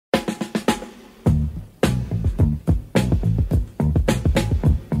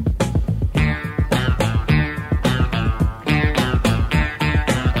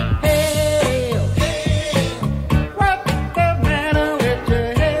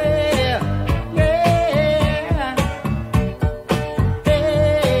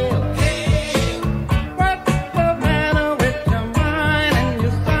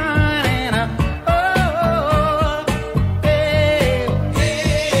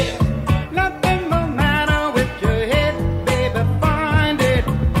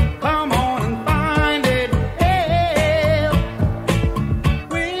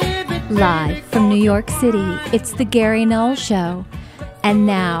York City, it's the Gary Null Show. And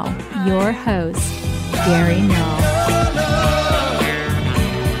now, your host, Gary Null.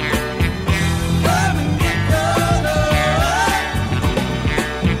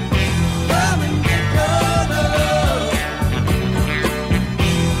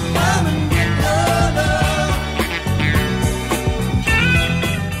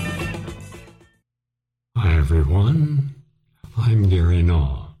 Hi everyone, I'm Gary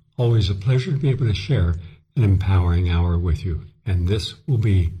Null. Always a pleasure to be able to share an empowering hour with you, and this will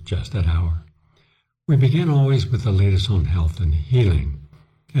be just that hour. We begin always with the latest on health and healing,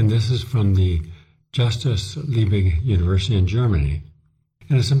 and this is from the Justus Liebig University in Germany,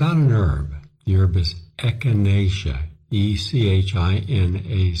 and it's about an herb. The herb is echinacea, E-C-H-I-N-A-C-E-A.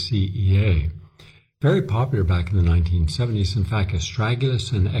 Very popular back in the 1970s. In fact,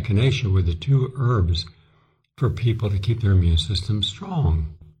 astragalus and echinacea were the two herbs for people to keep their immune system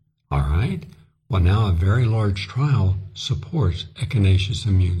strong. All right? Well, now a very large trial supports echinacea's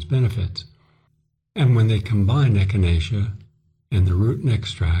immune benefits. And when they combined echinacea and the root and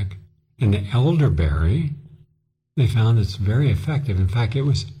extract and the elderberry, they found it's very effective. In fact, it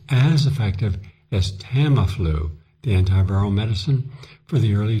was as effective as Tamiflu, the antiviral medicine for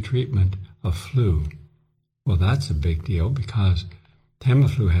the early treatment of flu. Well, that's a big deal because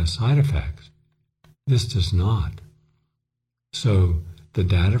Tamiflu has side effects. This does not. So the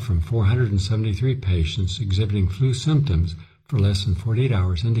data from 473 patients exhibiting flu symptoms for less than 48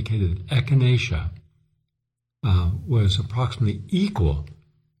 hours indicated that echinacea was approximately equal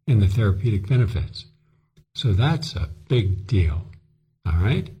in the therapeutic benefits. So that's a big deal. All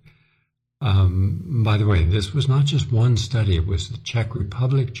right? By the way, this was not just one study. It was the Czech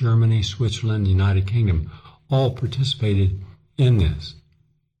Republic, Germany, Switzerland, United Kingdom all participated in this.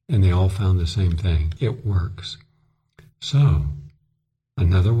 And they all found the same thing. It works. So,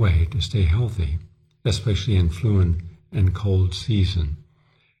 another way to stay healthy, especially in flu and cold season.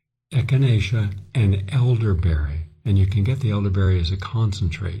 Echinacea and elderberry. And you can get the elderberry as a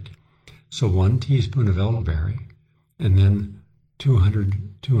concentrate. So 1 teaspoon of elderberry and then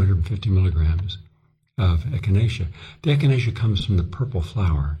 250 milligrams of echinacea. The echinacea comes from the purple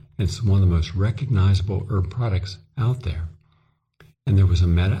flower. It's one of the most recognizable herb products out there. And there was a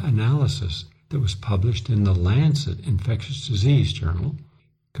meta-analysis that was published in the Lancet Infectious Disease Journal,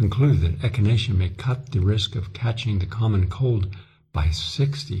 concluded that echinacea may cut the risk of catching the common cold by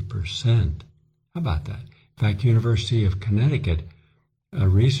 60%. How about that? In fact, University of Connecticut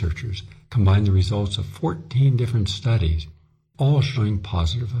researchers combined the results of 14 different studies, all showing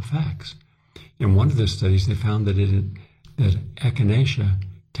positive effects. In one of the studies, they found that echinacea,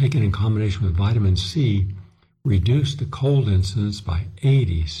 taken in combination with vitamin C, reduced the cold incidence by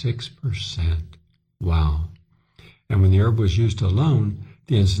 86%. Wow. And when the herb was used alone,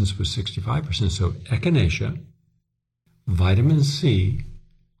 the incidence was 65%. So echinacea, vitamin C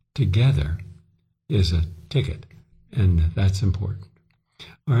together is a ticket, and that's important.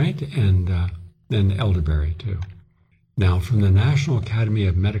 All right, and then elderberry too. Now, from the National Academy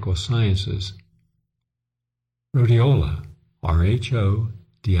of Medical Sciences, Rhodiola, R-H-O-D-I-O-L-A,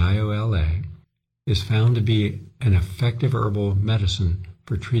 is found to be an effective herbal medicine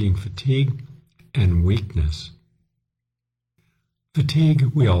for treating fatigue and weakness.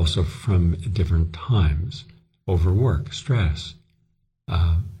 Fatigue, we all suffer from at different times. Overwork, stress,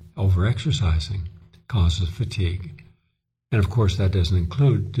 overexercising causes fatigue. And of course, that doesn't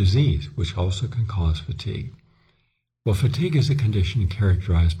include disease, which also can cause fatigue. Well, fatigue is a condition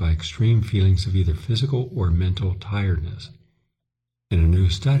characterized by extreme feelings of either physical or mental tiredness. In a new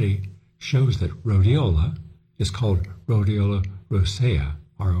study, shows that rhodiola, is called Rhodiola rosea,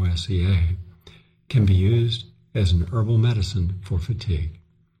 R-O-S-E-A, can be used as an herbal medicine for fatigue.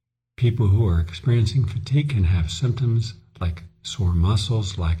 People who are experiencing fatigue can have symptoms like sore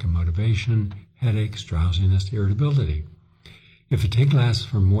muscles, lack of motivation, headaches, drowsiness, irritability. If fatigue lasts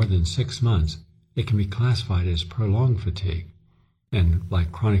for more than 6 months, it can be classified as prolonged fatigue. And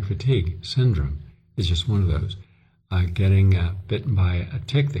like chronic fatigue syndrome is just one of those. Getting bitten by a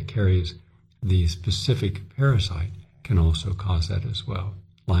tick that carries the specific parasite can also cause that as well,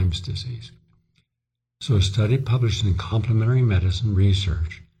 Lyme's disease. So a study published in Complementary Medicine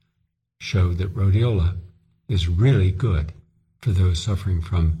Research showed that rhodiola is really good for those suffering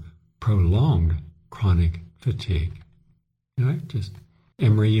from prolonged chronic fatigue. You know, just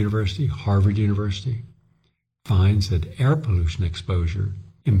Emory University, Harvard University finds that air pollution exposure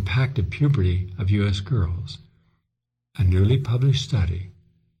impacted puberty of U.S. girls. A newly published study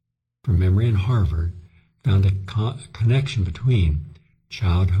from Emory and Harvard found a connection between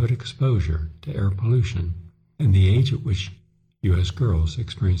childhood exposure to air pollution and the age at which U.S. girls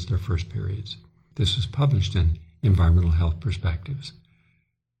experience their first periods. This was published in Environmental Health Perspectives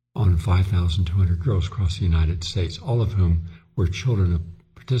on 5,200 girls across the United States, all of whom were children of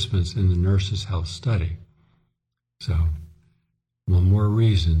participants in the Nurses' Health Study. So, one more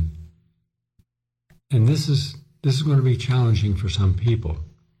reason. And this is going to be challenging for some people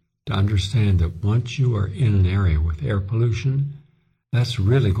to understand that once you are in an area with air pollution, that's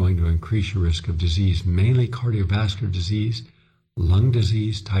really going to increase your risk of disease, mainly cardiovascular disease, lung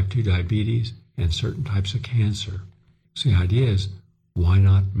disease, type 2 diabetes, and certain types of cancer. So the idea is, why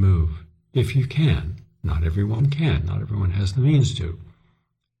not move? If you can. Not everyone can. Not everyone has the means to.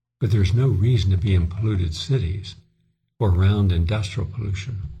 But there's no reason to be in polluted cities or around industrial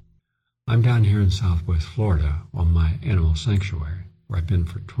pollution. I'm down here in Southwest Florida on my animal sanctuary, where I've been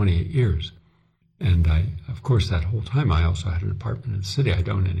for 28 years. And of course, that whole time I also had an apartment in the city. I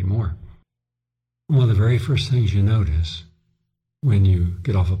don't anymore. One of the very first things you notice when you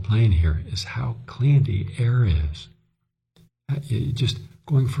get off a plane here is how clean the air is. Just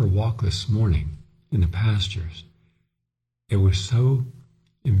going for a walk this morning in the pastures, it was so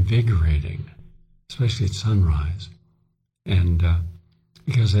invigorating, especially at sunrise. And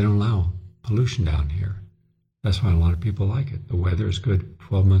because they don't allow pollution down here. That's why a lot of people like it. The weather is good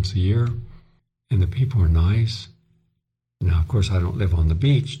 12 months a year, and the people are nice. Now, of course, I don't live on the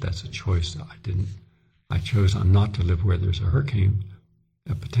beach. That's a choice I chose not to live where there's a hurricane,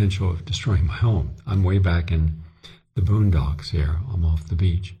 a potential of destroying my home. I'm way back in the boondocks here. I'm off the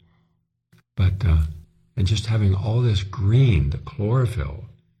beach. But, and just having all this green, the chlorophyll,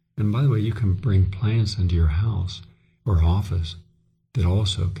 and by the way, you can bring plants into your house or office that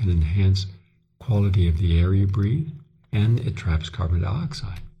also can enhance quality of the air you breathe, and it traps carbon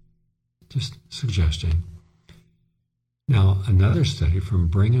dioxide. Just suggesting. Now, another study from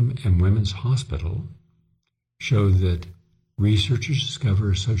Brigham and Women's Hospital showed that researchers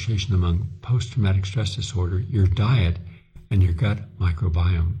discover association among post-traumatic stress disorder, your diet, and your gut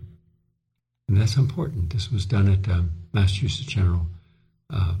microbiome. And that's important. This was done at Massachusetts General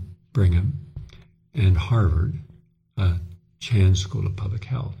Brigham and Harvard, Chan School of Public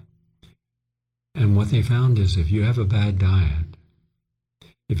Health. And what they found is if you have a bad diet,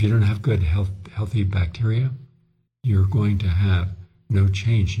 if you don't have good healthy bacteria, you're going to have no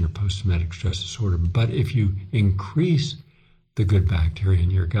change in your post-traumatic stress disorder. But if you increase the good bacteria in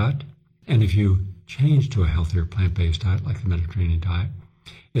your gut, and if you change to a healthier plant-based diet like the Mediterranean diet,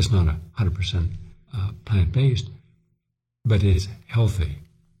 it's not 100% plant-based, but it's healthy,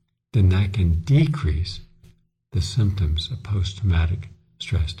 then that can decrease the symptoms of post-traumatic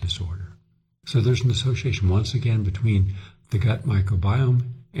stress disorder. So there's an association, once again, between the gut microbiome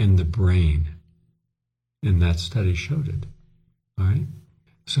and the brain. And that study showed it. All right?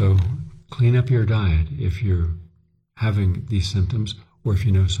 So clean up your diet if you're having these symptoms, or if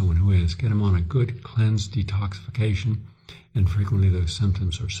you know someone who is. Get them on a good cleanse detoxification, and frequently those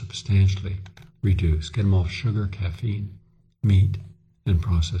symptoms are substantially reduced. Get them off sugar, caffeine, meat, and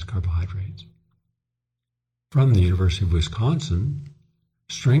processed carbohydrates. From the University of Wisconsin,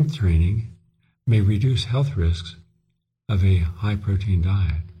 strength training may reduce health risks of a high-protein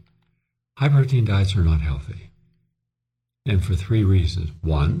diet. High-protein diets are not healthy, and for 3 reasons.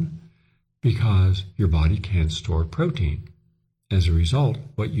 1, because your body can't store protein. As a result,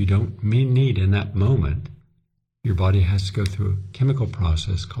 what you don't need in that moment, your body has to go through a chemical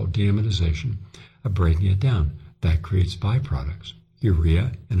process called deaminization of breaking it down. That creates byproducts,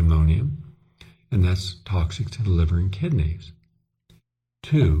 urea and ammonium, and that's toxic to the liver and kidneys.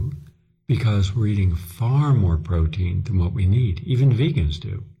 2, because we're eating far more protein than what we need. Even vegans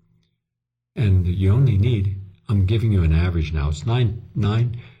do. And you only need, I'm giving you an average now, it's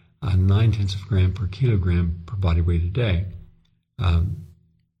 9/10 of a gram per kilogram per body weight a day.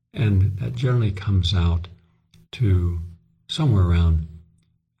 And that generally comes out to somewhere around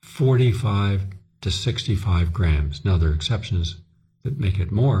 45 to 65 grams. Now, there are exceptions that make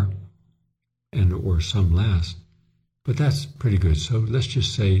it more, or some less, but that's pretty good. So let's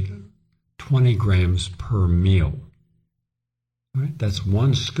just say 20 grams per meal. All right? That's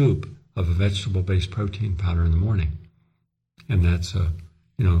 1 scoop of a vegetable-based protein powder in the morning. And that's,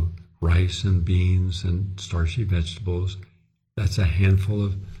 rice and beans and starchy vegetables. That's a handful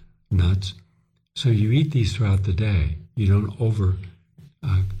of nuts. So you eat these throughout the day. You don't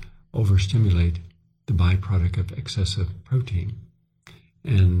overstimulate the byproduct of excessive protein.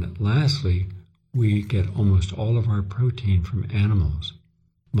 And lastly, we get almost all of our protein from animals.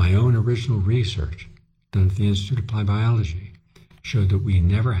 My own original research done at the Institute of Applied Biology showed that we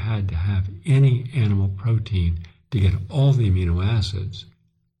never had to have any animal protein to get all the amino acids,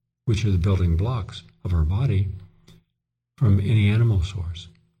 which are the building blocks of our body, from any animal source.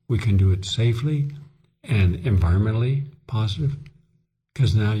 We can do it safely and environmentally positive,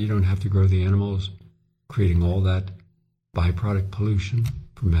 because now you don't have to grow the animals, creating all that byproduct pollution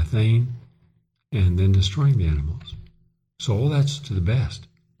from methane and then destroying the animals. So all that's to the best,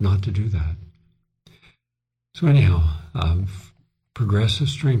 not to do that. So anyhow, progressive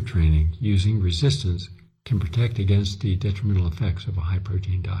strength training using resistance can protect against the detrimental effects of a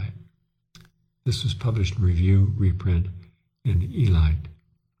high-protein diet. This was published in Review, Reprint, in Elite.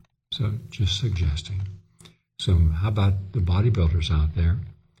 So just suggesting. So how about the bodybuilders out there?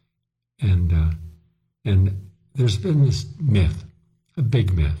 And there's been this myth, a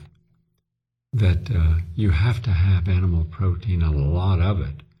big myth, that you have to have animal protein, a lot of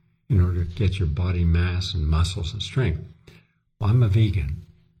it, in order to get your body mass and muscles and strength. Well, I'm a vegan,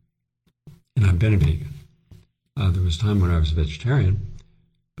 and I've been a vegan. There was a time when I was a vegetarian,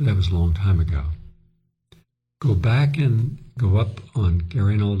 but that was a long time ago. Go back and go up on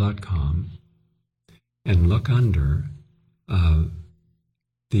GaryNull.com and look under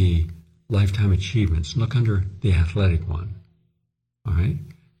the lifetime achievements. Look under the athletic one, all right?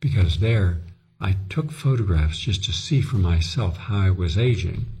 Because there I took photographs just to see for myself how I was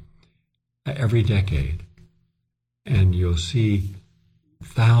aging every decade. And you'll see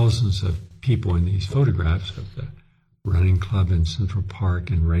thousands of people in these photographs of the running club in Central Park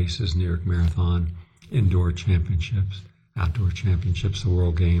and races, New York Marathon, indoor championships, outdoor championships, the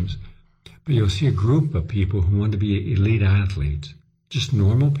World Games. But you'll see a group of people who want to be elite athletes, just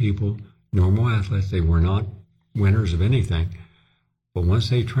normal people, normal athletes. They were not winners of anything. But once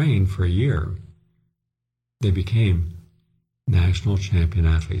they trained for a year, they became national champion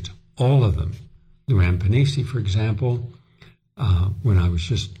athletes, all of them. Luann Panisi, for example, when I was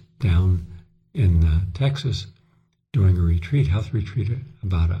just down in Texas doing a retreat, health retreat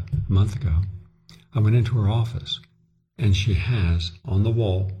about a month ago, I went into her office, and she has on the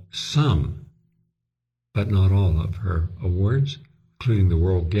wall some, but not all, of her awards, including the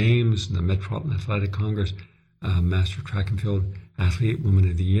World Games and the Metropolitan Athletic Congress, Master Track and Field Athlete, Woman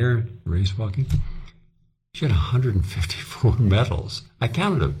of the Year, race walking. She had 154 medals. I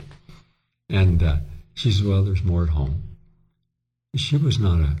counted them. And she said, well, there's more at home. She was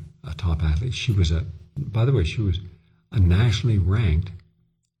not a top athlete. She was by the way, she was a nationally ranked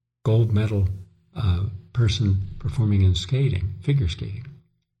gold medal person performing in skating, figure skating.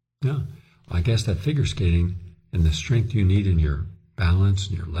 Yeah, well, I guess that figure skating and the strength you need in your balance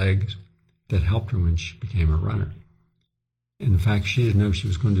and your legs, that helped her when she became a runner. In fact, she didn't know she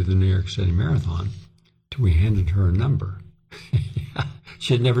was going to do the New York City Marathon till we handed her a number.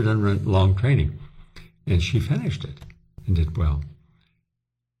 She had never done long training, and she finished it and did well.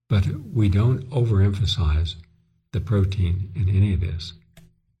 But we don't overemphasize the protein in any of this.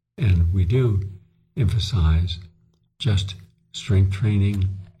 And we do emphasize just strength training,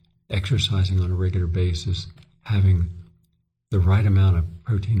 exercising on a regular basis, having the right amount of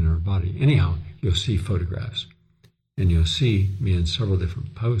protein in our body. Anyhow, you'll see photographs, and you'll see me in several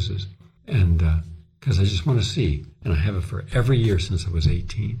different poses. And because I just want to see, and I have it for every year since I was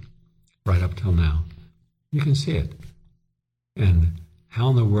 18, right up till now. You can see it. And how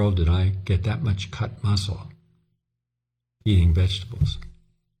in the world did I get that much cut muscle eating vegetables?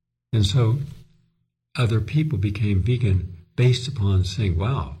 And so other people became vegan based upon saying,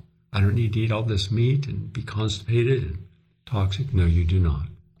 wow, I don't need to eat all this meat and be constipated and toxic. No, you do not.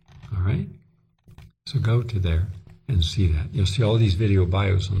 All right? So go to there and see that. You'll see all these video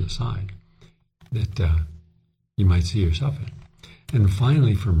bios on the side that you might see yourself in. And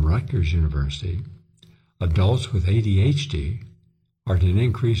finally, from Rutgers University, adults with ADHD are at an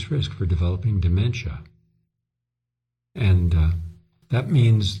increased risk for developing dementia. And that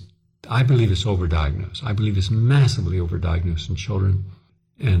means, I believe it's overdiagnosed. I believe it's massively overdiagnosed in children.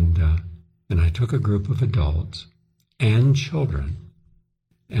 And I took a group of adults and children,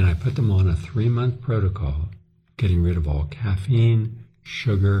 and I put them on a 3-month protocol, getting rid of all caffeine,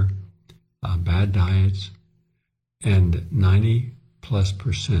 sugar, bad diets, and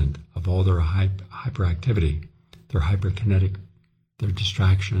 90+% of all their hyperactivity, their hyperkinetic, their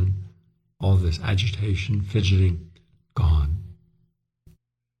distraction, all this agitation, fidgeting, gone.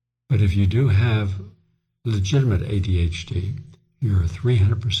 But if you do have legitimate ADHD, you're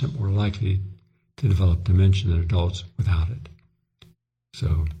 300% more likely to develop dementia than adults without it.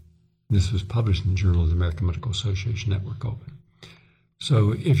 So this was published in the Journal of the American Medical Association Network Open.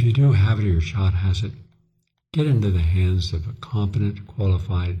 So if you do have it or your child has it, get into the hands of a competent,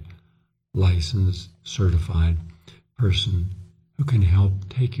 qualified, licensed, certified person who can help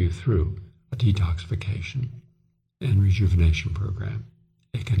take you through a detoxification and rejuvenation program.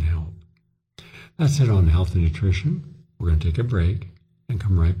 It can help. That's it on health and nutrition. We're going to take a break, and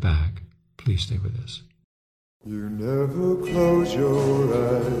come right back. Please stay with us. You never close your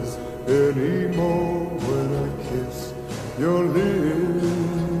eyes anymore when I kiss your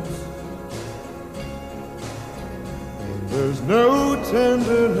lips. And there's no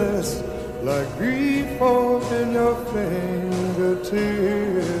tenderness like before in your fingertips.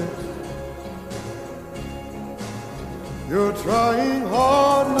 You're trying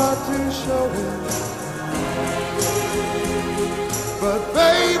hard not to show it, but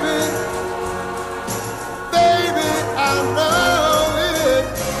baby, I know it.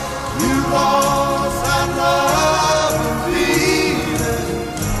 You lost that love and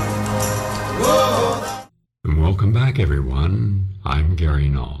feeling. And welcome back, everyone. I'm Gary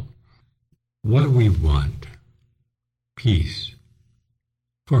Null. What do we want? Peace.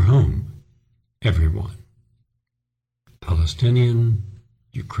 For whom? Everyone. Palestinian,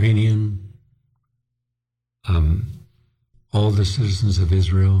 Ukrainian, all the citizens of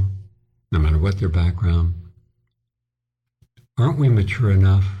Israel, no matter what their background. Aren't we mature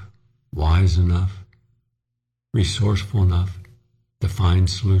enough, wise enough, resourceful enough to find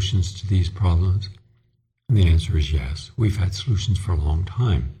solutions to these problems? And the answer is yes. We've had solutions for a long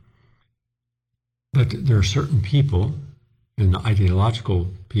time. But there are certain people, and ideological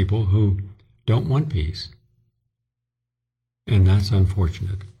people, who don't want peace. And that's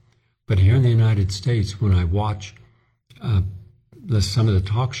unfortunate. But here in the United States, when I watch some of the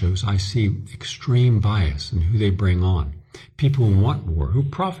talk shows, I see extreme bias in who they bring on. People who want war, who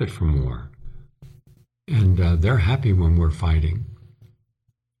profit from war. And they're happy when we're fighting.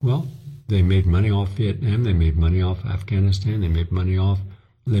 Well, they made money off Vietnam, they made money off Afghanistan, they made money off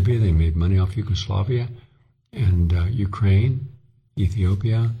Libya, they made money off Yugoslavia, and Ukraine,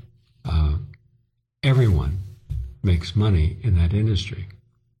 Ethiopia. Everyone makes money in that industry.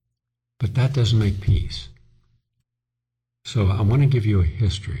 But that doesn't make peace. So I want to give you a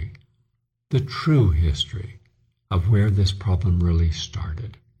history, the true history of where this problem really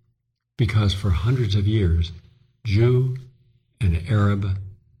started. Because for hundreds of years, Jew and Arab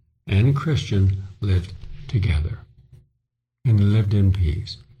and Christian lived together and lived in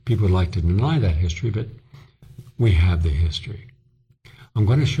peace. People would like to deny that history, but we have the history. I'm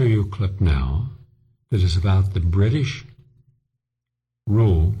going to show you a clip now that is about the British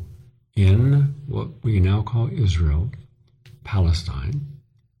rule in what we now call Israel, Palestine,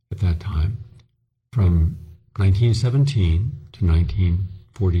 at that time, from 1917 to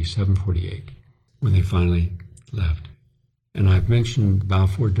 1947-48, when they finally left. And I've mentioned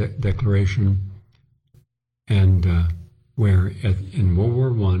Balfour Declaration, and where in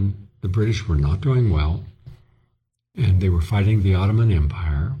World War I, the British were not doing well, and they were fighting the Ottoman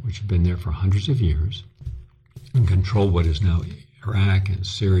Empire, which had been there for hundreds of years, and controlled what is now Iraq and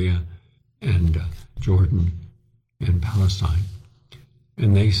Syria and Jordan and Palestine.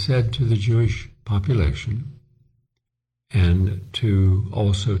 And they said to the Jewish population, and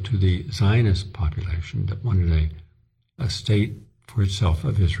also to the Zionist population that wanted a state for itself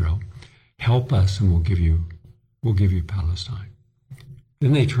of Israel, help us and we'll give you Palestine.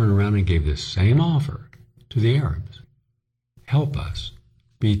 Then they turned around and gave this same offer to the Arabs. Help us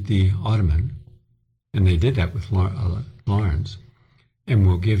beat the Ottoman, and they did that with Lawrence, and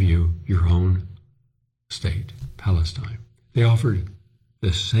we'll give you your own state, Palestine. They offered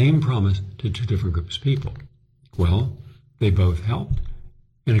the same promise to two different groups of people. Well, they both helped,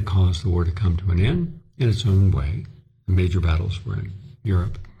 and it caused the war to come to an end in its own way. The major battles were in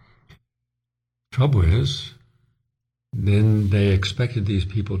Europe. Trouble is, then they expected these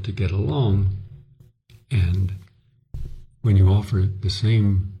people to get along, and when you offer the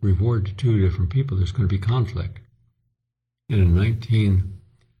same reward to two different people, there's going to be conflict. And in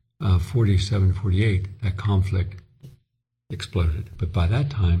 1947-48, that conflict exploded. But by that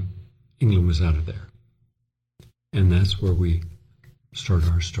time, England was out of there. And that's where we start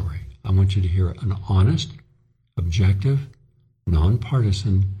our story. I want you to hear an honest, objective,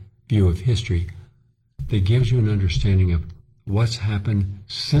 nonpartisan view of history that gives you an understanding of what's happened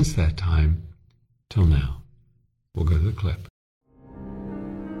since that time till now. We'll go to the clip.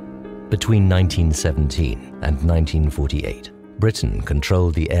 Between 1917 and 1948, Britain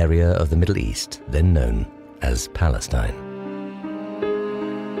controlled the area of the Middle East then known as Palestine.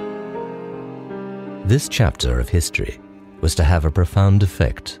 This chapter of history was to have a profound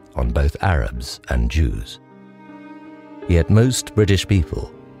effect on both Arabs and Jews. Yet most British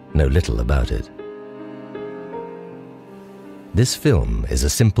people know little about it. This film is a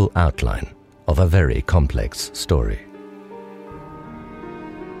simple outline of a very complex story.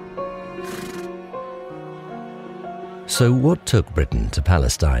 So what took Britain to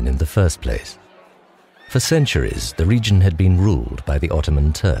Palestine in the first place? For centuries, the region had been ruled by the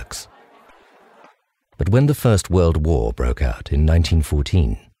Ottoman Turks. But when the First World War broke out in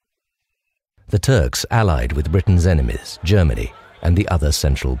 1914, the Turks allied with Britain's enemies, Germany, and the other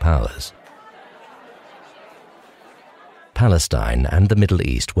Central Powers. Palestine and the Middle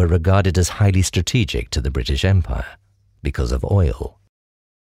East were regarded as highly strategic to the British Empire because of oil,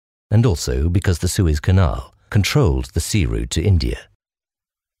 and also because the Suez Canal controlled the sea route to India.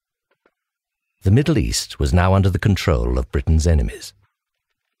 The Middle East was now under the control of Britain's enemies,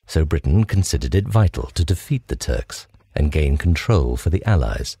 so Britain considered it vital to defeat the Turks and gain control for the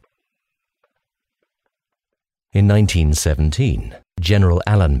Allies. In 1917, General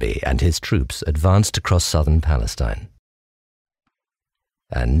Allenby and his troops advanced across southern Palestine,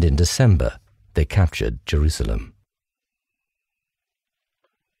 and in December they captured Jerusalem.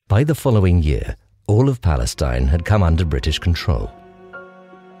 By the following year, all of Palestine had come under British control.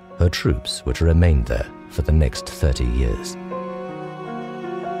 Her troops were to remain there for the next 30 years.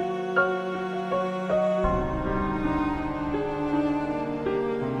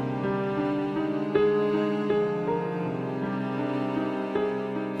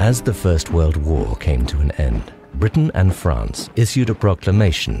 As the First World War came to an end, Britain and France issued a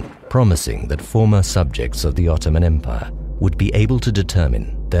proclamation promising that former subjects of the Ottoman Empire would be able to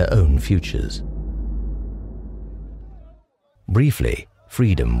determine their own futures. Briefly,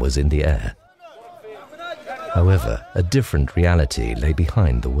 freedom was in the air. However, a different reality lay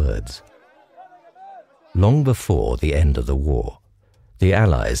behind the words. Long before the end of the war, the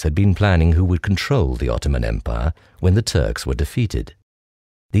Allies had been planning who would control the Ottoman Empire when the Turks were defeated.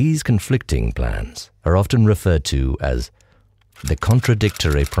 These conflicting plans are often referred to as the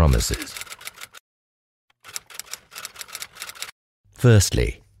contradictory promises.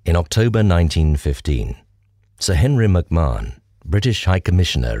 Firstly, in October 1915, Sir Henry McMahon, British High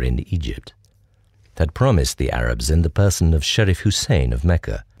Commissioner in Egypt, had promised the Arabs in the person of Sharif Hussein of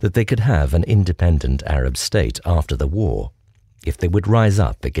Mecca that they could have an independent Arab state after the war if they would rise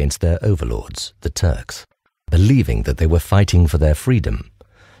up against their overlords, the Turks. Believing that they were fighting for their freedom,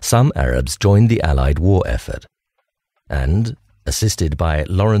 some Arabs joined the Allied war effort and, assisted by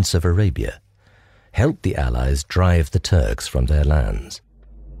Lawrence of Arabia, helped the Allies drive the Turks from their lands.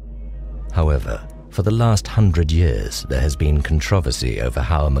 However, for the last 100 years, there has been controversy over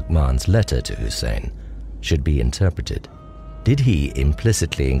how McMahon's letter to Hussein should be interpreted. Did he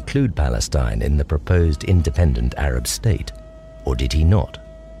implicitly include Palestine in the proposed independent Arab state, or did he not?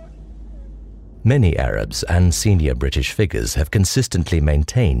 Many Arabs and senior British figures have consistently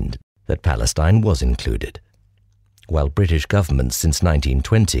maintained that Palestine was included, while British governments since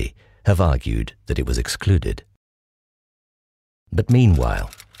 1920 have argued that it was excluded. But meanwhile,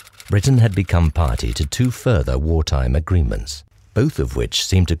 Britain had become party to two further wartime agreements, both of which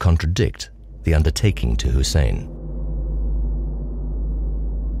seemed to contradict the undertaking to Hussein.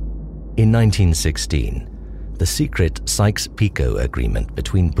 In 1916, the secret Sykes-Picot Agreement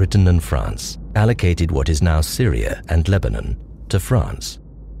between Britain and France allocated what is now Syria and Lebanon to France,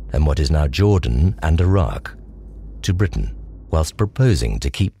 and what is now Jordan and Iraq to Britain, whilst proposing to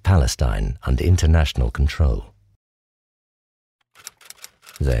keep Palestine under international control.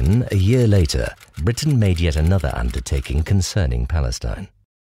 Then, a year later, Britain made yet another undertaking concerning Palestine.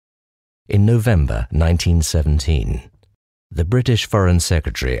 In November 1917, the British Foreign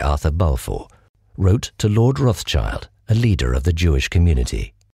Secretary Arthur Balfour wrote to Lord Rothschild, a leader of the Jewish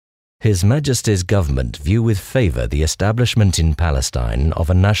community. His Majesty's government view with favour the establishment in Palestine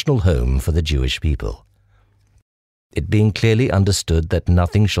of a national home for the Jewish people, it being clearly understood that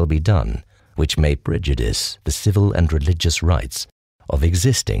nothing shall be done which may prejudice the civil and religious rights of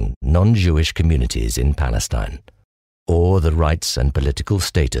existing non-Jewish communities in Palestine, or the rights and political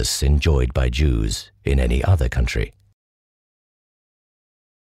status enjoyed by Jews in any other country.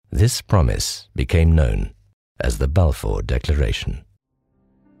 This promise became known as the Balfour Declaration.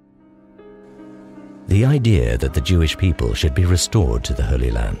 The idea that the Jewish people should be restored to the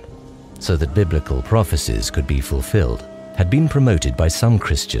Holy Land, so that biblical prophecies could be fulfilled, had been promoted by some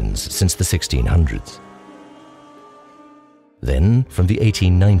Christians since the 1600s. Then, from the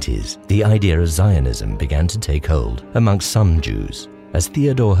 1890s, the idea of Zionism began to take hold amongst some Jews, as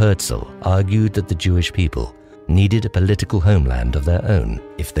Theodor Herzl argued that the Jewish people needed a political homeland of their own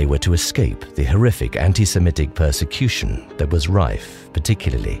if they were to escape the horrific anti-Semitic persecution that was rife,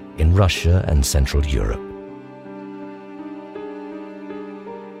 particularly in Russia and Central Europe.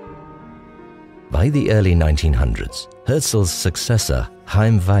 By the early 1900s, Herzl's successor,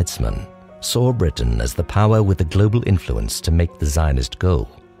 Chaim Weizmann, saw Britain as the power with the global influence to make the Zionist goal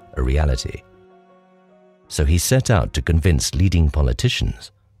a reality. So he set out to convince leading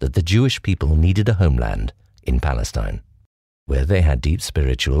politicians that the Jewish people needed a homeland in Palestine, where they had deep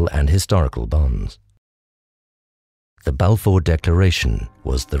spiritual and historical bonds. The Balfour Declaration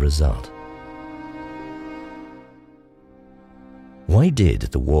was the result. Why did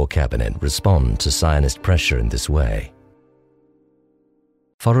the War Cabinet respond to Zionist pressure in this way?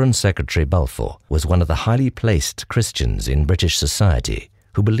 Foreign Secretary Balfour was one of the highly placed Christians in British society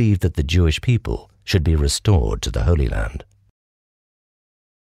who believed that the Jewish people should be restored to the Holy Land.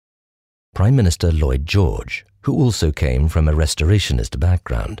 Prime Minister Lloyd George, who also came from a restorationist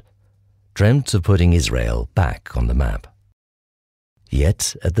background, dreamt of putting Israel back on the map.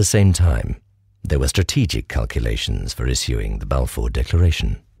 Yet, at the same time, there were strategic calculations for issuing the Balfour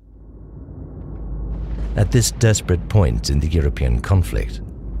Declaration. At this desperate point in the European conflict,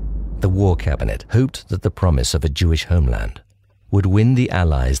 the War Cabinet hoped that the promise of a Jewish homeland would win the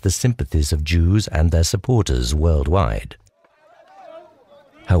Allies the sympathies of Jews and their supporters worldwide.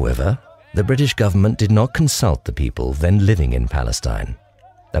 However, the British government did not consult the people then living in Palestine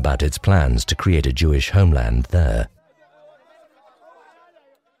about its plans to create a Jewish homeland there.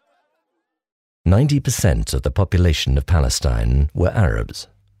 90% of the population of Palestine were Arabs,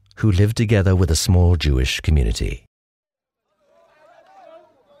 who lived together with a small Jewish community.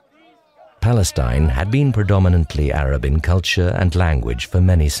 Palestine had been predominantly Arab in culture and language for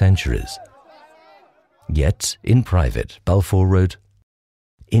many centuries. Yet, in private, Balfour wrote,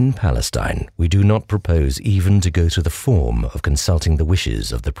 "In Palestine, we do not propose even to go to the form of consulting the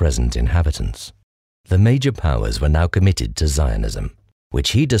wishes of the present inhabitants." The major powers were now committed to Zionism,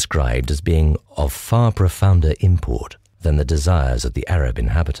 which he described as being of far profounder import than the desires of the Arab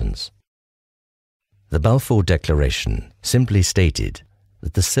inhabitants. The Balfour Declaration simply stated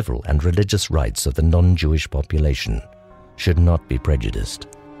that the civil and religious rights of the non-Jewish population should not be prejudiced.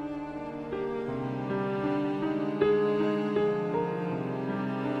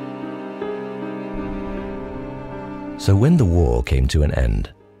 So when the war came to an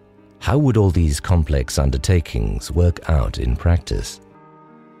end, how would all these complex undertakings work out in practice?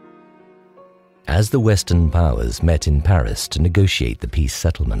 As the Western powers met in Paris to negotiate the peace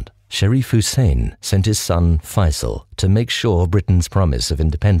settlement, Sharif Hussein sent his son Faisal to make sure Britain's promise of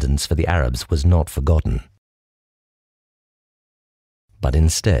independence for the Arabs was not forgotten. But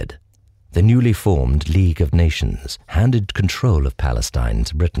instead, the newly formed League of Nations handed control of Palestine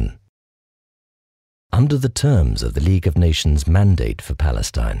to Britain. Under the terms of the League of Nations' mandate for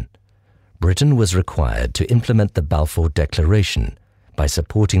Palestine, Britain was required to implement the Balfour Declaration by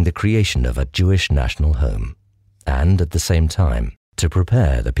supporting the creation of a Jewish national home, and at the same time, to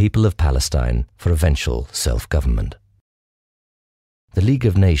prepare the people of Palestine for eventual self-government. The League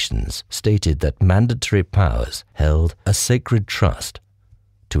of Nations stated that mandatory powers held a sacred trust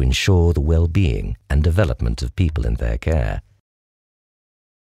to ensure the well-being and development of people in their care.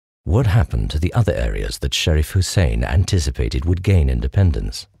 What happened to the other areas that Sharif Hussein anticipated would gain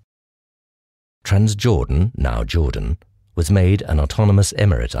independence? Transjordan, now Jordan, was made an autonomous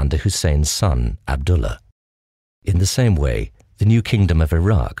emirate under Hussein's son, Abdullah. In the same way, the new kingdom of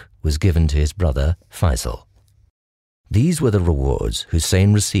Iraq was given to his brother, Faisal. These were the rewards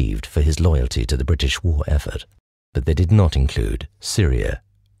Hussein received for his loyalty to the British war effort, but they did not include Syria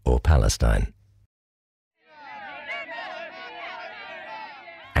or Palestine.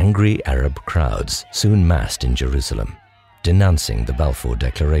 Angry Arab crowds soon massed in Jerusalem, denouncing the Balfour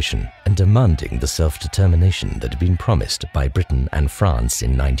Declaration and demanding the self-determination that had been promised by Britain and France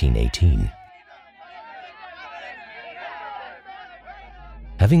in 1918.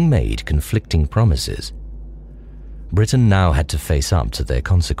 Having made conflicting promises, Britain now had to face up to their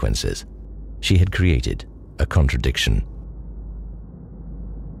consequences. She had created a contradiction.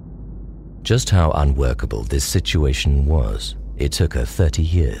 Just how unworkable this situation was, it took her 30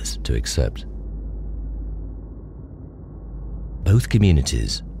 years to accept. Both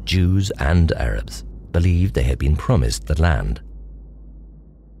communities, Jews and Arabs, believed they had been promised the land.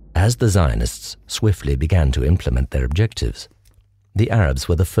 As the Zionists swiftly began to implement their objectives, the Arabs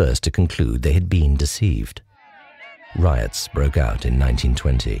were the first to conclude they had been deceived. Riots broke out in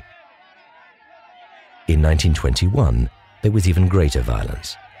 1920. In 1921, there was even greater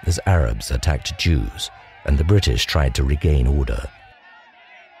violence as Arabs attacked Jews and the British tried to regain order.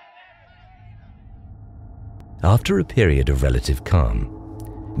 After a period of relative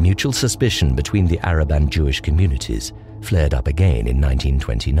calm, mutual suspicion between the Arab and Jewish communities flared up again in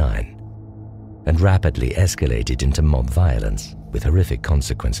 1929 and rapidly escalated into mob violence with horrific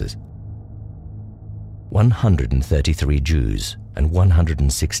consequences. 133 Jews and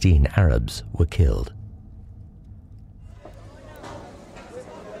 116 Arabs were killed.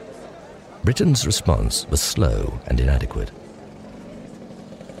 Britain's response was slow and inadequate.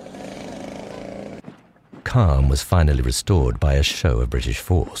 calm was finally restored by a show of British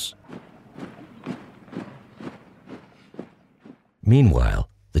force. Meanwhile,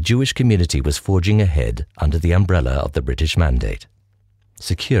 the Jewish community was forging ahead under the umbrella of the British Mandate,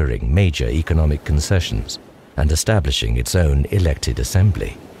 securing major economic concessions and establishing its own elected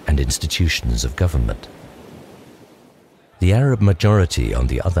assembly and institutions of government. The Arab majority, on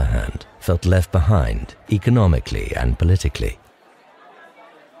the other hand, felt left behind economically and politically.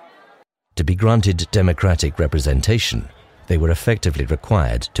 To be granted democratic representation, they were effectively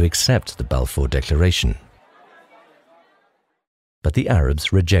required to accept the Balfour Declaration. But the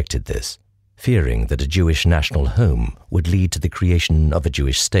Arabs rejected this, fearing that a Jewish national home would lead to the creation of a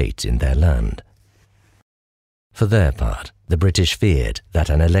Jewish state in their land. For their part, the British feared that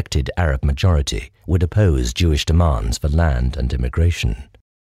an elected Arab majority would oppose Jewish demands for land and immigration.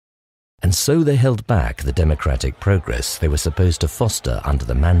 And so they held back the democratic progress they were supposed to foster under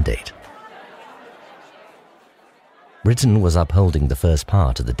the Mandate. Britain was upholding the first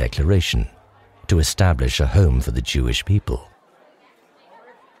part of the Declaration, to establish a home for the Jewish people.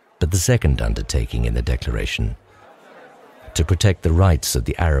 But the second undertaking in the Declaration, to protect the rights of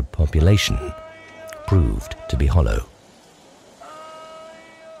the Arab population, proved to be hollow.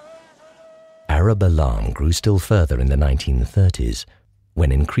 Arab alarm grew still further in the 1930s,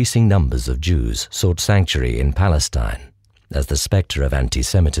 when increasing numbers of Jews sought sanctuary in Palestine as the spectre of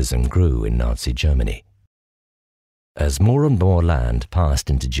anti-Semitism grew in Nazi Germany. As more and more land passed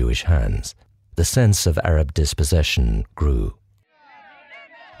into Jewish hands, the sense of Arab dispossession grew.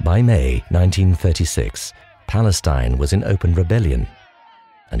 By May 1936, Palestine was in open rebellion,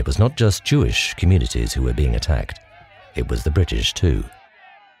 and it was not just Jewish communities who were being attacked, it was the British too.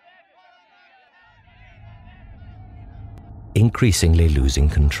 Increasingly losing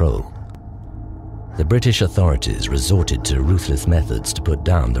control, the British authorities resorted to ruthless methods to put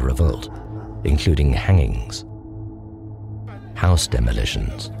down the revolt, including hangings, house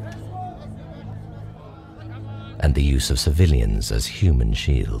demolitions, and the use of civilians as human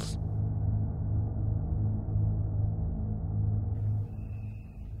shields.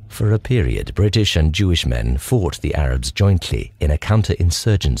 For a period, British and Jewish men fought the Arabs jointly in a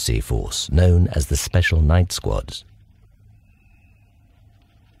counter-insurgency force known as the Special Night Squads.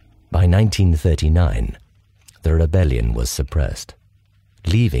 By 1939, the rebellion was suppressed,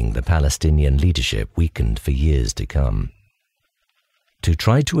 leaving the Palestinian leadership weakened for years to come. To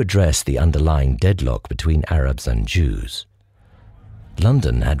try to address the underlying deadlock between Arabs and Jews,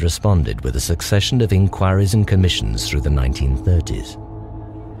 London had responded with a succession of inquiries and commissions through the 1930s.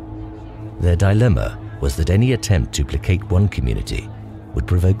 Their dilemma was that any attempt to placate one community would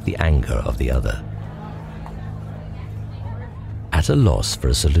provoke the anger of the other. At a loss for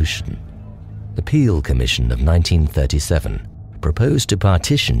a solution, the Peel Commission of 1937 proposed to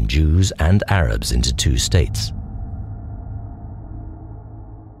partition Jews and Arabs into two states.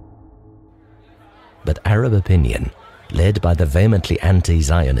 But Arab opinion, led by the vehemently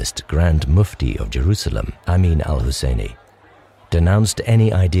anti-Zionist Grand Mufti of Jerusalem, Amin al-Husseini, denounced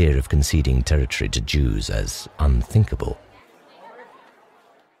any idea of conceding territory to Jews as unthinkable.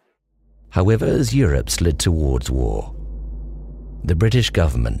 However, as Europe slid towards war, the British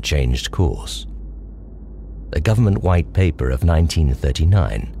government changed course. A government white paper of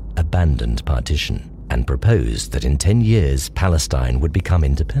 1939 abandoned partition and proposed that in 10 years Palestine would become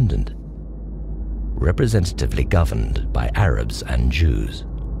independent, representatively governed by Arabs and Jews.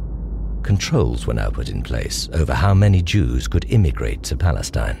 Controls were now put in place over how many Jews could immigrate to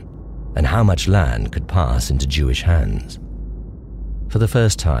Palestine and how much land could pass into Jewish hands. For the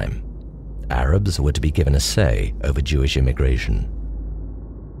first time, Arabs were to be given a say over Jewish immigration.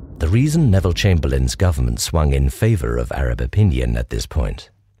 The reason Neville Chamberlain's government swung in favor of Arab opinion at this point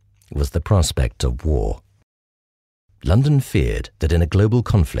was the prospect of war. London feared that in a global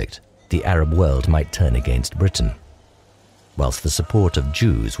conflict, the Arab world might turn against Britain, whilst the support of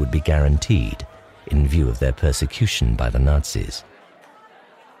Jews would be guaranteed in view of their persecution by the Nazis.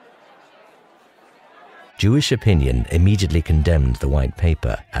 Jewish opinion immediately condemned the White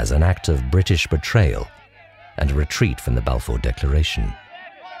Paper as an act of British betrayal and a retreat from the Balfour Declaration.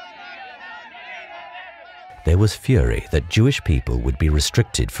 There was fury that Jewish people would be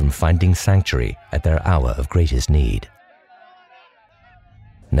restricted from finding sanctuary at their hour of greatest need.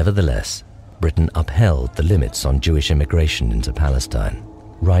 Nevertheless, Britain upheld the limits on Jewish immigration into Palestine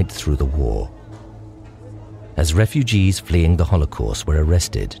right through the war. As refugees fleeing the Holocaust were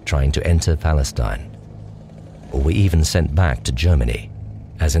arrested trying to enter Palestine, or were even sent back to Germany,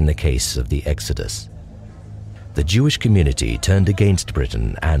 as in the case of the Exodus, the Jewish community turned against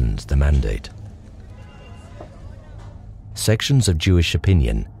Britain and the Mandate. Sections of Jewish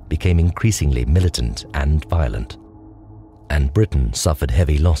opinion became increasingly militant and violent, and Britain suffered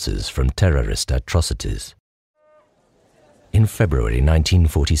heavy losses from terrorist atrocities. In February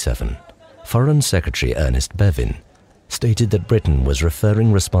 1947, Foreign Secretary Ernest Bevin stated that Britain was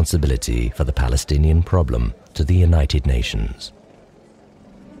referring responsibility for the Palestinian problem to the United Nations.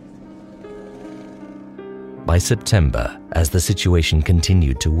 By September, as the situation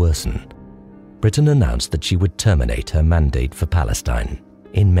continued to worsen, Britain announced that she would terminate her mandate for Palestine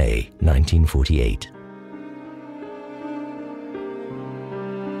in May 1948.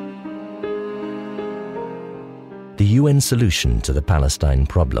 The UN solution to the Palestine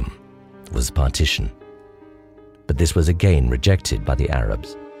problem was partition, but this was again rejected by the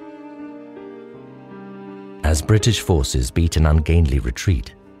Arabs. As British forces beat an ungainly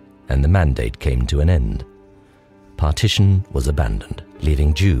retreat and the mandate came to an end, partition was abandoned,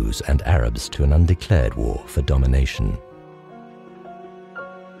 leaving Jews and Arabs to an undeclared war for domination.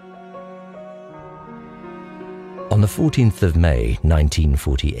 On the 14th of May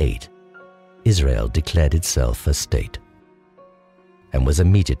 1948, Israel declared itself a state and was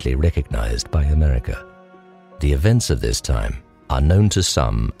immediately recognized by America. The events of this time are known to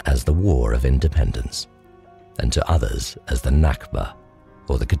some as the War of Independence and to others as the Nakba,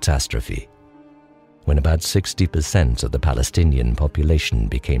 or the catastrophe, when about 60% of the Palestinian population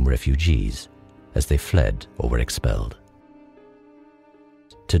became refugees as they fled or were expelled.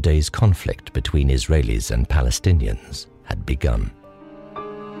 Today's conflict between Israelis and Palestinians had begun.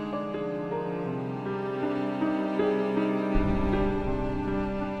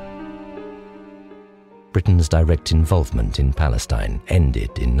 Britain's direct involvement in Palestine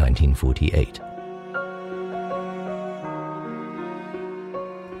ended in 1948.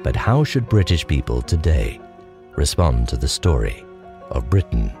 But how should British people today respond to the story of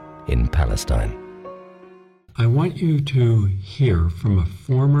Britain in Palestine? I want you to hear from a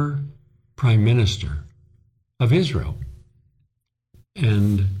former Prime Minister of Israel.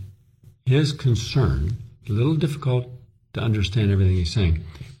 And his concern, a little difficult to understand everything he's saying,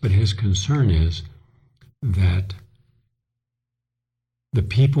 but his concern is that the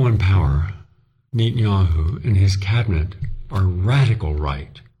people in power, Netanyahu and his cabinet, are radical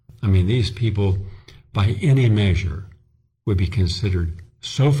right. I mean, these people, by any measure, would be considered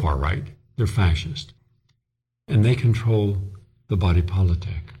so far right, they're fascist. And they control the body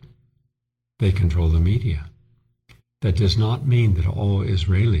politic. They control the media. That does not mean that all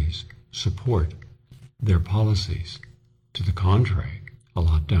Israelis support their policies. To the contrary, a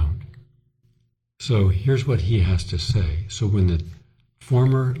lot don't. So here's what he has to say. So when the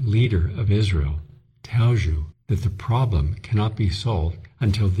former leader of Israel tells you that the problem cannot be solved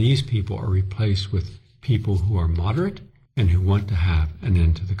until these people are replaced with people who are moderate and who want to have an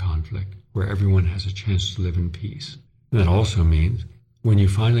end to the conflict, where everyone has a chance to live in peace. And that also means when you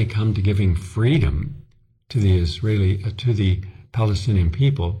finally come to giving freedom to the Palestinian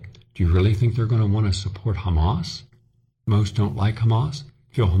people, do you really think they're going to want to support Hamas? Most don't like Hamas.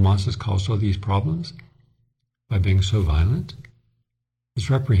 Feel Hamas has caused all these problems by being so violent. It's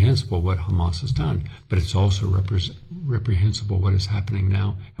reprehensible what Hamas has done, but it's also reprehensible what is happening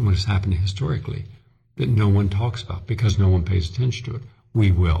now and what has happened historically that no one talks about because no one pays attention to it.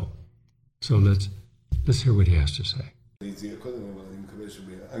 We will. So let's hear what he has to say.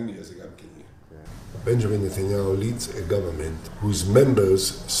 Benjamin Netanyahu leads a government whose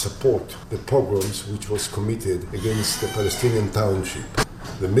members support the pogroms which was committed against the Palestinian township.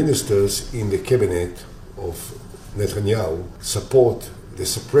 The ministers in the cabinet of Netanyahu support the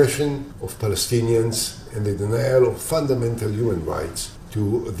suppression of Palestinians and the denial of fundamental human rights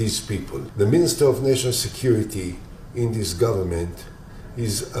to these people. The Minister of National Security in this government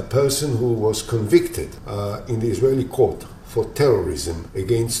is a person who was convicted in the Israeli court for terrorism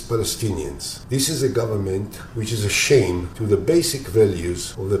against Palestinians. This is a government which is a shame to the basic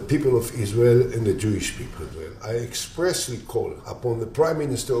values of the people of Israel and the Jewish people. I expressly call upon the Prime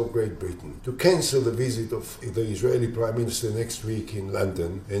Minister of Great Britain to cancel the visit of the Israeli Prime Minister next week in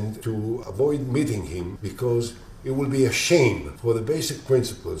London and to avoid meeting him, because it will be a shame for the basic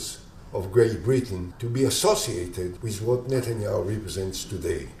principles of Great Britain to be associated with what Netanyahu represents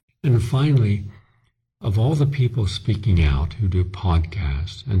today. And finally, of all the people speaking out who do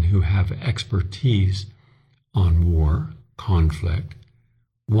podcasts and who have expertise on war, conflict,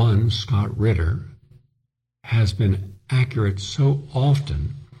 one, Scott Ritter, has been accurate so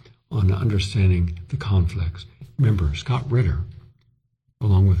often on understanding the conflicts. Remember, Scott Ritter,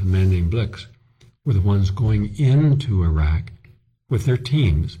 along with a man named Blix, were the ones going into Iraq with their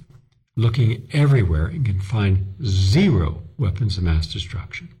teams, looking everywhere and can find zero weapons of mass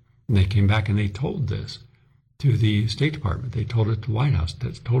destruction. And they came back and they told this to the State Department. They told it to the White House.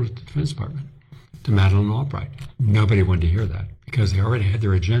 They told it to the Defense Department, to Madeleine Albright. Nobody wanted to hear that because they already had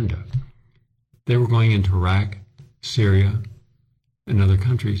their agenda. They were going into Iraq, Syria, and other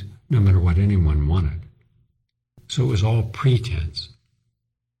countries, no matter what anyone wanted. So it was all pretense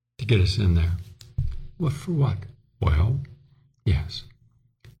to get us in there. What for what? Well, yes.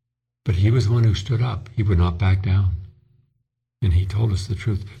 But he was the one who stood up. He would not back down. And he told us the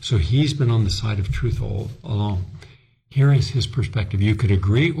truth. So he's been on the side of truth all along. Here is his perspective. You could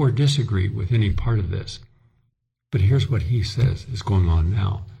agree or disagree with any part of this. But here's what he says is going on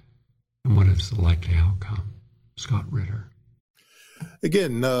now. And what is the likely outcome? Scott Ritter.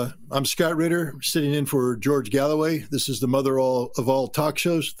 Again, I'm Scott Ritter, sitting in for George Galloway. This is the mother of all talk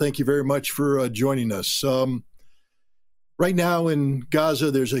shows. Thank you very much for joining us. Right now in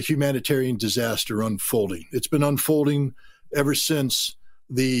Gaza, there's a humanitarian disaster unfolding. It's been unfolding ever since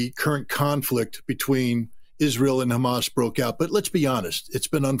the current conflict between Israel and Hamas broke out. But let's be honest, it's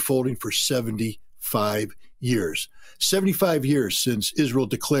been unfolding for 75 years. 75 years since Israel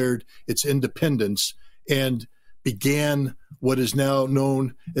declared its independence and began what is now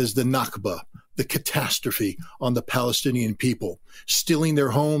known as the Nakba, the catastrophe on the Palestinian people, stealing their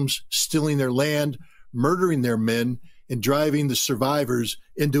homes, stealing their land, murdering their men, and driving the survivors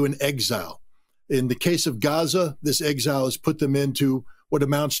into an exile. In the case of Gaza, this exile has put them into what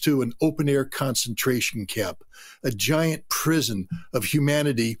amounts to an open-air concentration camp, a giant prison of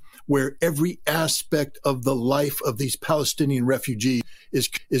humanity where every aspect of the life of these Palestinian refugees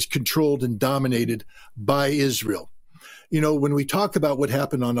is controlled and dominated by Israel. You know, when we talk about what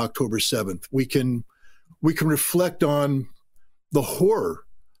happened on October 7th, we can reflect on the horror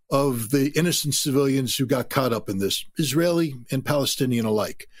of the innocent civilians who got caught up in this, Israeli and Palestinian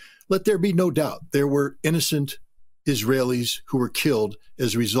alike. Let there be no doubt, there were innocent Israelis who were killed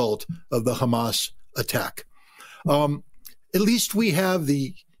as a result of the Hamas attack. At least we have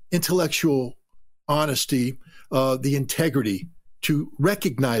the intellectual honesty, the integrity to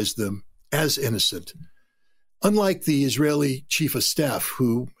recognize them as innocent. Unlike the Israeli chief of staff,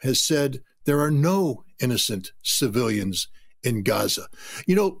 who has said there are no innocent civilians in Gaza.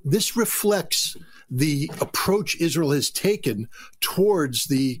 You know, this reflects the approach Israel has taken towards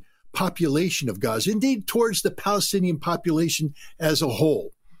the population of Gaza, indeed towards the Palestinian population as a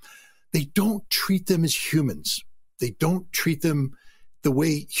whole. They don't treat them as humans. They don't treat them the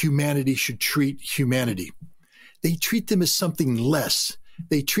way humanity should treat humanity. They treat them as something less.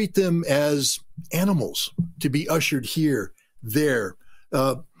 They treat them as animals to be ushered here, there,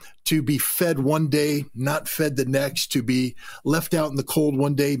 to be fed one day, not fed the next, to be left out in the cold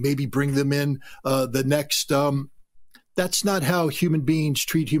one day, maybe bring them in the next. That's not how human beings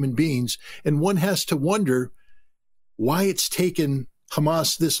treat human beings. And one has to wonder why it's taken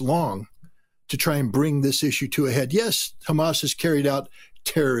Hamas this long to try and bring this issue to a head. Yes, Hamas has carried out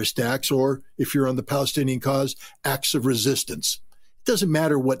terrorist acts, or if you're on the Palestinian cause, acts of resistance. It doesn't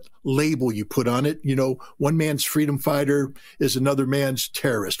matter what label you put on it. You know, one man's freedom fighter is another man's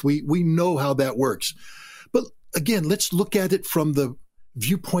terrorist. We know how that works. But again, let's look at it from the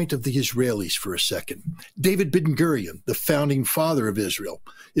viewpoint of the Israelis for a second. David Ben-Gurion, the founding father of Israel,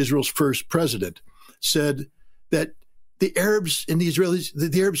 Israel's first president, said that the Arabs and the Israelis,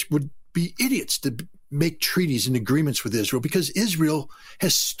 the Arabs would be idiots to make treaties and agreements with Israel because Israel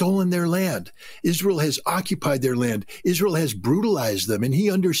has stolen their land. Israel has occupied their land. Israel has brutalized them. And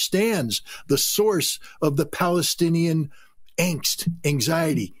he understands the source of the Palestinian angst,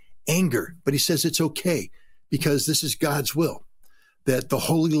 anxiety, anger. But he says it's okay because this is God's will, that the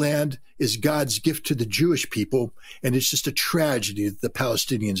Holy Land is God's gift to the Jewish people, and it's just a tragedy that the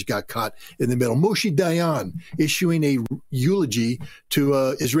Palestinians got caught in the middle. Moshe Dayan issuing a eulogy to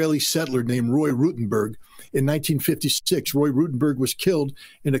an Israeli settler named Roy Rutenberg in 1956. Roy Rutenberg was killed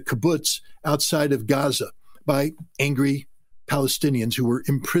in a kibbutz outside of Gaza by angry Palestinians who were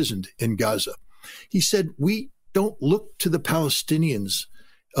imprisoned in Gaza. He said, we don't look to the Palestinians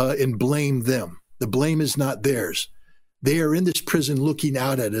and blame them. The blame is not theirs. They are in this prison looking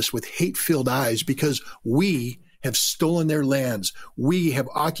out at us with hate-filled eyes because we have stolen their lands. We have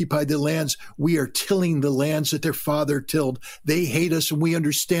occupied their lands. We are tilling the lands that their father tilled. They hate us, and we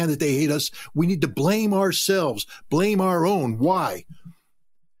understand that they hate us. We need to blame ourselves, blame our own. Why?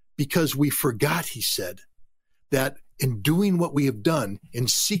 Because we forgot, he said, that in doing what we have done, in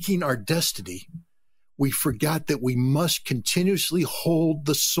seeking our destiny, we forgot that we must continuously hold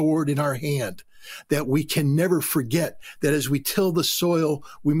the sword in our hand, that we can never forget that as we till the soil,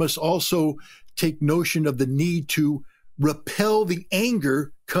 we must also take notion of the need to repel the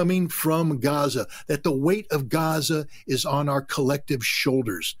anger coming from Gaza, that the weight of Gaza is on our collective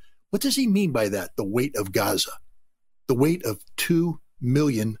shoulders. What does he mean by that? The weight of Gaza, the weight of 2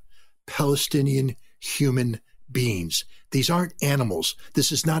 million Palestinian human beings. These aren't animals.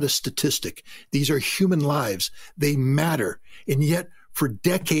 This is not a statistic. These are human lives. They matter. And yet, for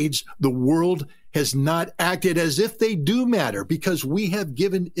decades, the world has not acted as if they do matter, because we have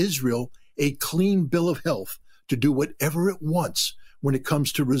given Israel a clean bill of health to do whatever it wants when it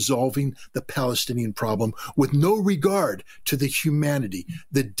comes to resolving the Palestinian problem, with no regard to the humanity,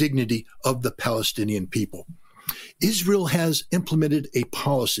 the dignity of the Palestinian people. Israel has implemented a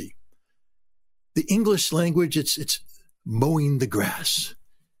policy. The English language, it's mowing the grass.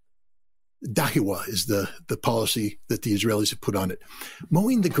 Dahiwa is the policy that the Israelis have put on it.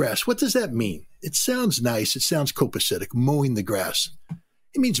 Mowing the grass, what does that mean? It sounds nice. It sounds copacetic, mowing the grass.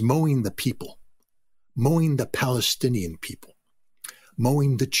 It means mowing the people, mowing the Palestinian people,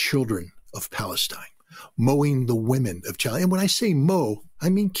 mowing the children of Palestine, mowing the women of China. And when I say mow, I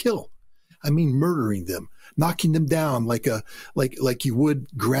mean kill. I mean murdering them, knocking them down like you would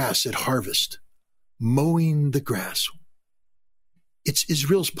grass at harvest. Mowing the grass. It's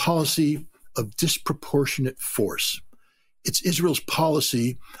Israel's policy of disproportionate force. It's Israel's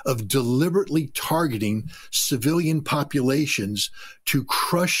policy of deliberately targeting civilian populations to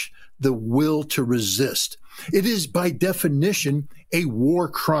crush the will to resist. It is by definition a war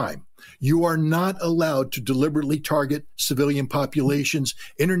crime. You are not allowed to deliberately target civilian populations.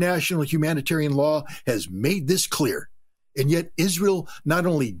 International humanitarian law has made this clear. And yet Israel not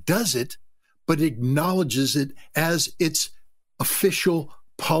only does it, but acknowledges it as its official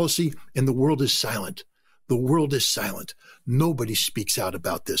policy, and the world is silent. The world is silent. Nobody speaks out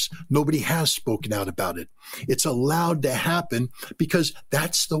about this. Nobody has spoken out about it. It's allowed to happen because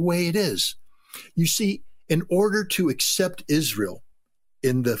that's the way it is. You see, in order to accept Israel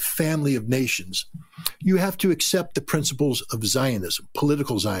in the family of nations, you have to accept the principles of Zionism,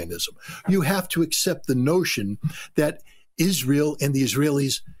 political Zionism. You have to accept the notion that Israel and the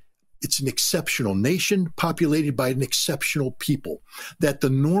Israelis, it's an exceptional nation populated by an exceptional people, that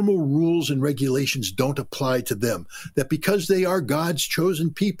the normal rules and regulations don't apply to them, that because they are God's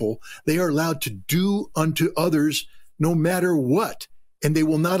chosen people, they are allowed to do unto others no matter what, and they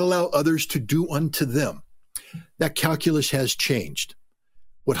will not allow others to do unto them. That calculus has changed.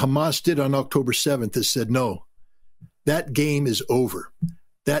 What Hamas did on October 7th is said, no, that game is over.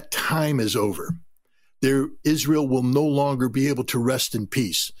 That time is over. Israel will no longer be able to rest in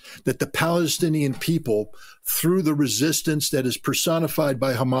peace, that the Palestinian people, through the resistance that is personified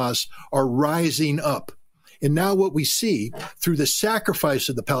by Hamas, are rising up. And now what we see through the sacrifice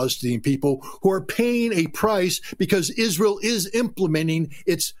of the Palestinian people, who are paying a price because Israel is implementing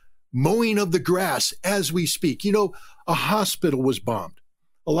its mowing of the grass as we speak. You know, a hospital was bombed.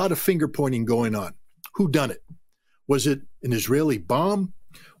 A lot of finger pointing going on. Who done it? Was it an Israeli bomb?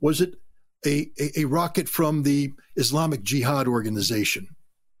 Was it a rocket from the Islamic Jihad organization?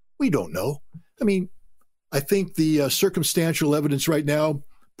 We don't know. I mean, I think the circumstantial evidence right now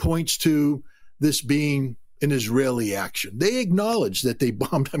points to this being an Israeli action. They acknowledge that they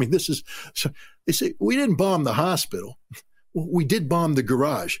bombed. I mean, they say, we didn't bomb the hospital. We did bomb the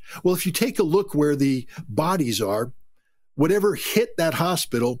garage. Well, if you take a look where the bodies are, whatever hit that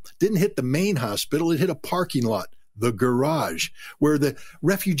hospital didn't hit the main hospital. It hit a parking lot, the garage, where the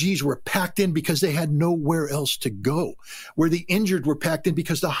refugees were packed in because they had nowhere else to go, where the injured were packed in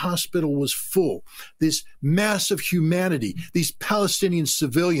because the hospital was full. This massive humanity, these Palestinian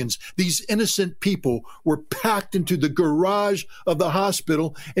civilians, these innocent people were packed into the garage of the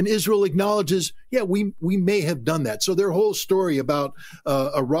hospital, and Israel acknowledges, yeah, we may have done that. So their whole story about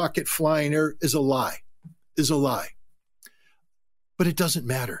a rocket flying there is a lie, But it doesn't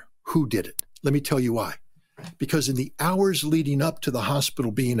matter who did it. Let me tell you why. Because in the hours leading up to the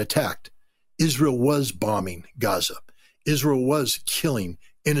hospital being attacked, Israel was bombing Gaza. Israel was killing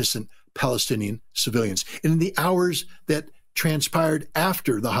innocent Palestinian civilians. And in the hours that transpired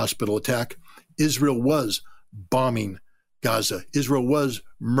after the hospital attack, Israel was bombing Gaza. Israel was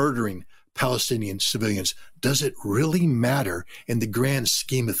murdering Palestinian civilians. Does it really matter in the grand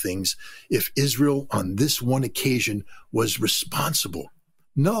scheme of things if Israel on this one occasion was responsible?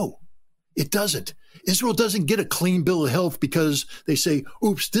 No, it doesn't. Israel doesn't get a clean bill of health because they say,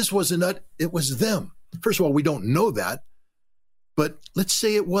 oops, this wasn't us, it was them. First of all, we don't know that, but let's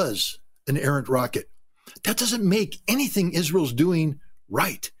say it was an errant rocket. That doesn't make anything Israel's doing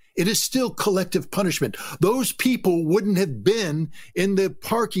right. It is still collective punishment. Those people wouldn't have been in the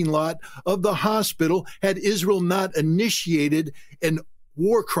parking lot of the hospital had Israel not initiated an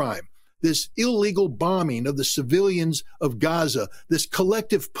war crime. this illegal bombing of the civilians of Gaza, this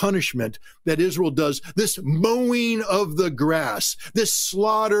collective punishment that Israel does, this mowing of the grass, this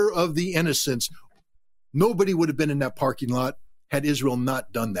slaughter of the innocents. Nobody would have been in that parking lot had Israel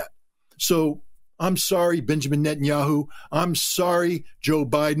not done that. So I'm sorry, Benjamin Netanyahu. I'm sorry, Joe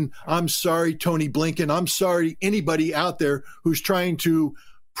Biden. I'm sorry, Tony Blinken. I'm sorry, anybody out there who's trying to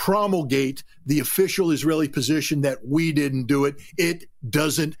promulgate the official Israeli position that we didn't do it. It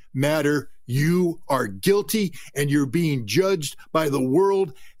doesn't matter. You are guilty and you're being judged by the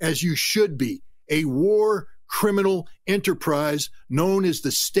world as you should be. A war criminal enterprise known as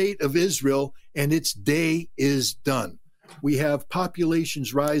the State of Israel, and its day is done. We have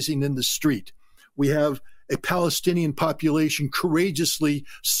populations rising in the street. We have a Palestinian population courageously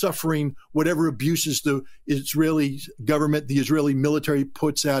suffering whatever abuses the Israeli government, the Israeli military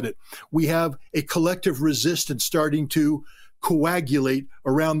puts at it. We have a collective resistance starting to coagulate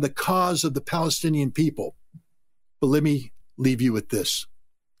around the cause of the Palestinian people. But let me leave you with this.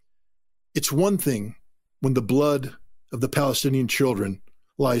 It's one thing when the blood of the Palestinian children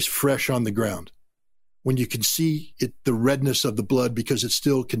lies fresh on the ground, when you can see it, the redness of the blood, because it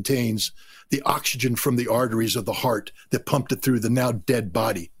still contains the oxygen from the arteries of the heart that pumped it through the now dead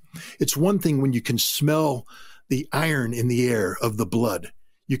body. It's one thing when you can smell the iron in the air of the blood.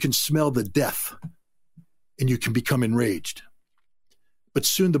 You can smell the death and you can become enraged. But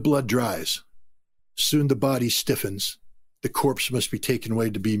soon the blood dries. Soon the body stiffens. The corpse must be taken away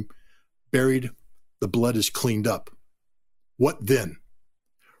to be buried. The blood is cleaned up. What then?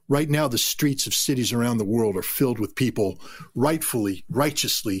 Right now, the streets of cities around the world are filled with people rightfully,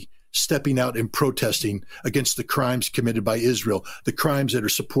 righteously stepping out and protesting against the crimes committed by Israel, the crimes that are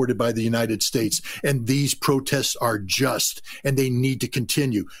supported by the United States. And these protests are just, and they need to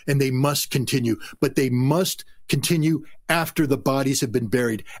continue, and they must continue. But they must continue after the bodies have been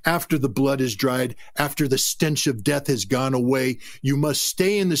buried, after the blood is dried, after the stench of death has gone away. You must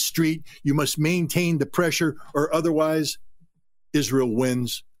stay in the street. You must maintain the pressure, or otherwise Israel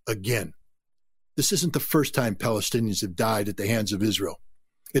wins again. This isn't the first time Palestinians have died at the hands of Israel.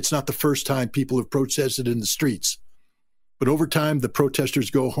 It's not the first time people have protested in the streets. But over time, the protesters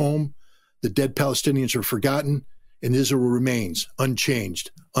go home, the dead Palestinians are forgotten, and Israel remains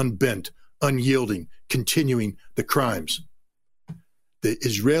unchanged, unbent, unyielding, continuing the crimes. The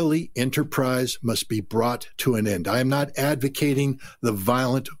Israeli enterprise must be brought to an end. I am not advocating the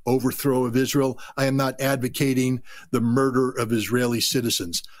violent overthrow of Israel. I am not advocating the murder of Israeli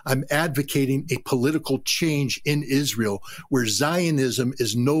citizens. I'm advocating a political change in Israel where Zionism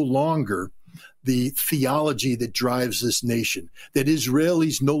is no longer the theology that drives this nation, that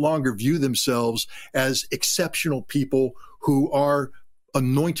Israelis no longer view themselves as exceptional people who are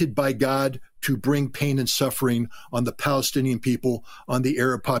anointed by God to bring pain and suffering on the Palestinian people, on the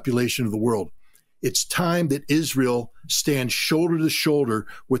Arab population of the world. It's time that Israel stands shoulder to shoulder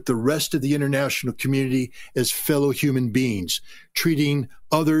with the rest of the international community as fellow human beings, treating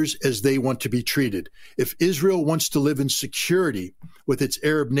others as they want to be treated. If Israel wants to live in security with its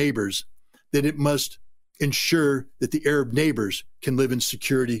Arab neighbors, then it must ensure that the Arab neighbors can live in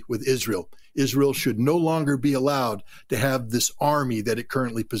security with Israel. Israel should no longer be allowed to have this army that it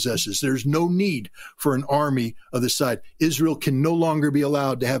currently possesses. There's no need for an army of this side. Israel can no longer be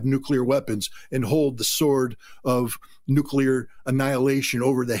allowed to have nuclear weapons and hold the sword of nuclear annihilation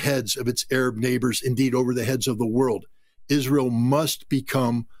over the heads of its Arab neighbors, indeed over the heads of the world. Israel must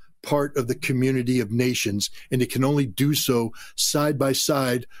become part of the community of nations, and it can only do so side by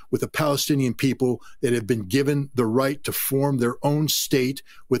side with the Palestinian people that have been given the right to form their own state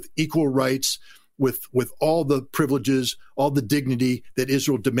with equal rights, with all the privileges, all the dignity that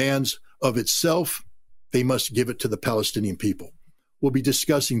Israel demands of itself. They must give it to the Palestinian people. We'll be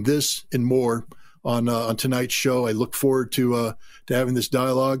discussing this and more on tonight's show. I look forward to having this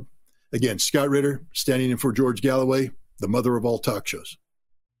dialogue. Again, Scott Ritter, standing in for George Galloway, the mother of all talk shows.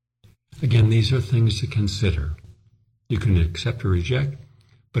 Again, these are things to consider. You can accept or reject,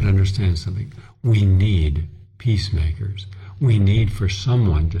 but understand something. We need peacemakers. We need for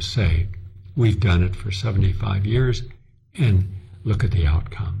someone to say, we've done it for 75 years, and look at the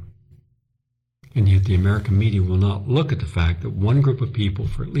outcome. And yet the American media will not look at the fact that one group of people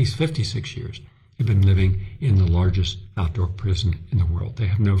for at least 56 years have been living in the largest outdoor prison in the world. They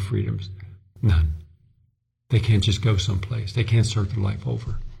have no freedoms, none. They can't just go someplace. They can't start their life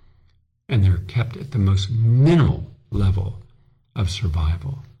over. And they're kept at the most minimal level of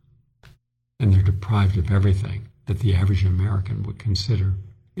survival. And they're deprived of everything that the average American would consider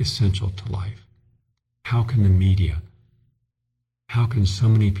essential to life. How can the media, how can so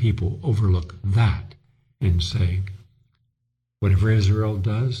many people overlook that and say, Whatever Israel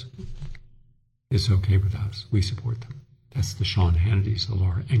does, it's okay with us. We support them. That's the Sean Hannitys, the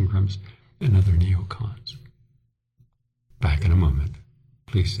Laura Ingrams, and other neocons. Back in a moment.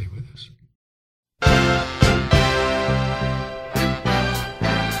 Please stay with us.